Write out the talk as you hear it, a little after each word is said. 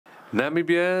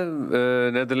Namibia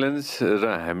Netherlands र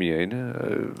हामी होइन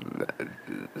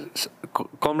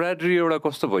कमराडरी एउटा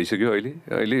कस्तो भइसक्यो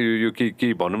अहिले यो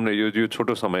के भनौँ न यो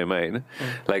छोटो समयमा होइन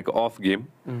लाइक अफ गेम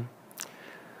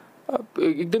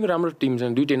एकदमै राम्रो टिम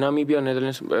छ दुईटै नामिबिया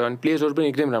नेदरल्यान्ड्स अनि प्लेयर्सहरू पनि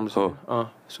एकदमै राम्रो छ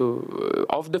सो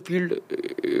अफ द फिल्ड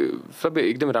सबै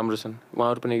एकदमै राम्रो छन्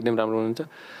उहाँहरू पनि एकदमै राम्रो हुनुहुन्छ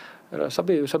र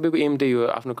सबैको एम त्यही हो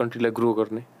आफ्नो कन्ट्रीलाई ग्रो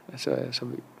गर्ने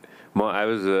सबै आई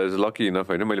वाज लकी इनफ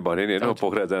होइन मैले भने नि होइन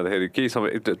पोखरा जाँदाखेरि केही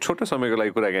समय छोटो समयको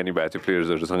लागि कुराकानी भएको थियो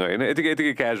प्लेयर्सहरूसँग होइन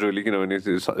यतिकै क्याजुअली किनभने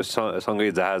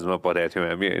सँगै जहाजमा परेको थियौँ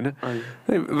हामी होइन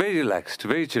very relaxed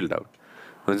very chilled out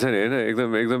हुन्छ नि होइन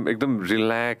एकदम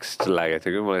रिल्याक्स्ड लागेको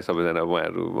थियो कि मलाई सबैजना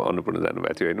उहाँहरू अन्नपूर्ण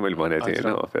जानुभएको थियो होइन मैले भनेको थिएँ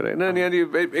होइन अफेर होइन अनि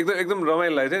एकदम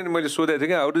रमाइलो लागेको थियो अनि मैले सोधेको थिएँ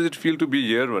कि how does it feel to be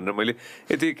here भनेर मैले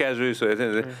यति क्याजुअली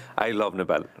सोधेको थिएँ आई लभ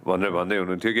नेपाल भनेर भन्दै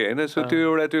हुनुहुन्थ्यो कि होइन सो त्यो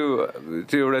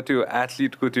एउटा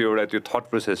एथलिटको त्यो थट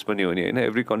प्रोसेस पनि हो नि होइन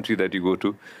every country that you go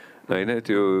to होइन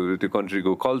त्यो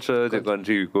कन्ट्रीको कल्चर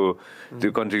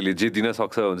त्यो कन्ट्रीले जे दिन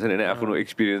सक्छ हुन्छ नि होइन आफ्नो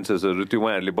एक्सपिरियन्सेसहरू त्यो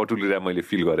उहाँहरूले बटुलेर मैले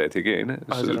फिल गरेको थिएँ कि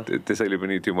होइन त्यसैले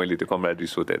पनि त्यो मैले त्यो कम्प्यारिटिभ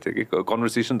सोधेको थिएँ कि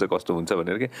कन्भर्सेसन चाहिँ कस्तो हुन्छ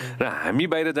भनेर कि र हामी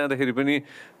बाहिर जाँदाखेरि पनि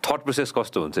थट प्रोसेस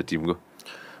कस्तो हुन्छ टिमको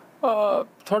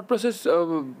थट प्रोसेस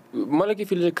मलाई के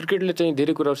फिल क्रिकेटले चाहिँ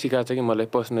धेरै कुराहरू सिकाएको छ कि मलाई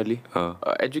पर्सनली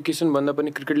एजुकेसनभन्दा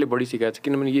पनि क्रिकेटले बढी सिकाएको छ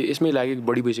किनभने यसमै लाग्यो कि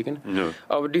बढी भइसक्यो नि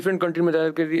अब डिफ्रेन्ट कन्ट्रीमा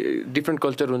जाँदाखेरि डिफ्रेन्ट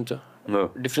कल्चर हुन्छ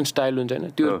डिफ्रेन्ट स्टाइल हुन्छ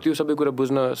होइन त्यो सबै कुरा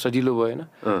बुझ्न सजिलो भयो होइन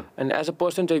एन्ड एज अ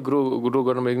पर्सन चाहिँ ग्रो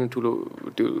गर्नुमा एकदम ठुलो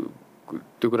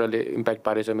त्यो कुराले इम्प्याक्ट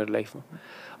पारेछ मेरो लाइफमा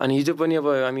अनि हिजो पनि अब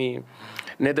हामी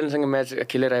नेदरल्यान्डसँग म्याच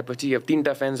खेलेर आएपछि अब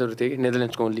 3टा फ्यान्सहरू थिए कि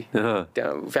नेदरल्यान्ड्सको ओन्ली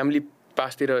त्यहाँ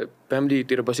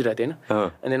फ्यामिलीतिर बसिरहेको थिएँ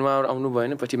होइन एन्ड देन उहाँहरू आउनुभयो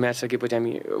होइन पछि म्याच सकेपछि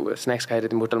हामी स्न्याक्स खाएर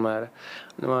थियौँ होटलमा आएर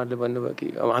अनि उहाँहरूले भन्नुभयो कि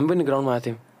अब हामी पनि ग्राउन्डमा आएको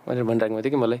थियौँ भनेर भनिराख्नु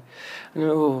थियो कि मलाई अनि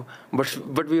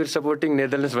but we are supporting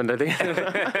Netherlands भन्दा थिएँ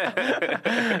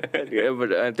बट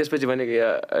त्यसपछि भने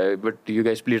but you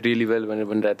guys play really well भनेर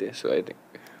भनिरहेको थिएँ सो आई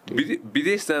थिङ्क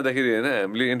विदेश जाँदाखेरि होइन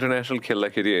हामीले इन्टरनेसनल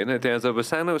खेल्दाखेरि होइन त्यहाँ चाहिँ अब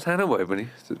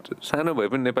सानो भए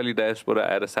पनि नेपाली डायस्पोरा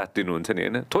आएर साथ दिनुहुन्छ नि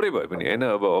होइन थोरै भए पनि होइन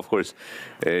अब अफकोर्स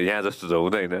यहाँ जस्तो त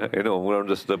हुँदैन होइन होम ग्राउन्ड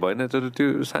जस्तो त भएन तर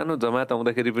त्यो सानो जमात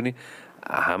आउँदाखेरि पनि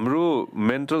हाम्रो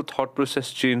मेन्टल थट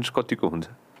प्रोसेस चेन्ज कतिको हुन्छ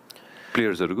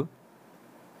प्लेयर्सहरूको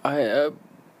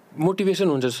मोटिभेसन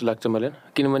हुन्छ जस्तो लाग्छ मलाई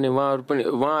किनभने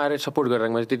उहाँ आएर सपोर्ट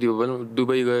गरिरहेको छ त्यति हो भने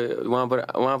दुबई गयो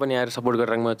उहाँ पनि आएर सपोर्ट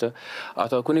गरिरहेको छ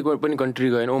अथवा कुनै पनि कन्ट्री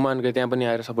गयो भने ओमान गयो त्यहाँ पनि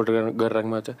आएर सपोर्ट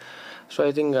गरिरहेको छ सो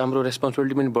आई थिङ्क हाम्रो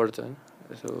रेस्पोन्सिबिलिटी पनि बढ्छ होइन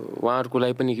सो उहाँहरूको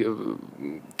लागि पनि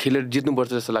खेलेर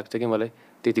जित्नुपर्छ जस्तो लाग्छ कि मलाई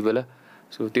त्यति बेला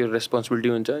सो त्यो रेस्पोन्सिबिलिटी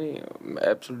हुन्छ अनि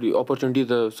एब्सोल्युटली अपर्च्युनिटी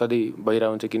त सधैँ भइरहेको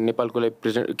हुन्छ कि नेपालको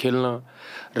लागि खेल्न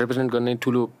रिप्रेजेन्ट गर्ने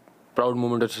ठुलो प्राउड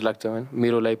मोमेन्ट जस्तो लाग्छ होइन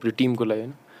मेरो लागि टिमको लागि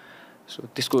होइन सो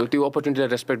त्यो अपर्च्युनिटीलाई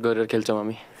रेस्पेक्ट गरेर खेल्छौँ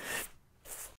हामी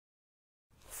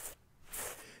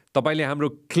तपाईले हाम्रो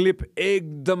क्लिप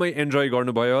एकदमै एन्जोय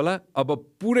गर्नुभयो होला अब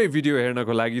पुरै भिडियो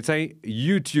हेर्नको लागि चाहिँ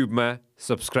युट्युबमा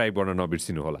सब्स्क्राइब गर्न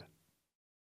नबिर्सिनु होला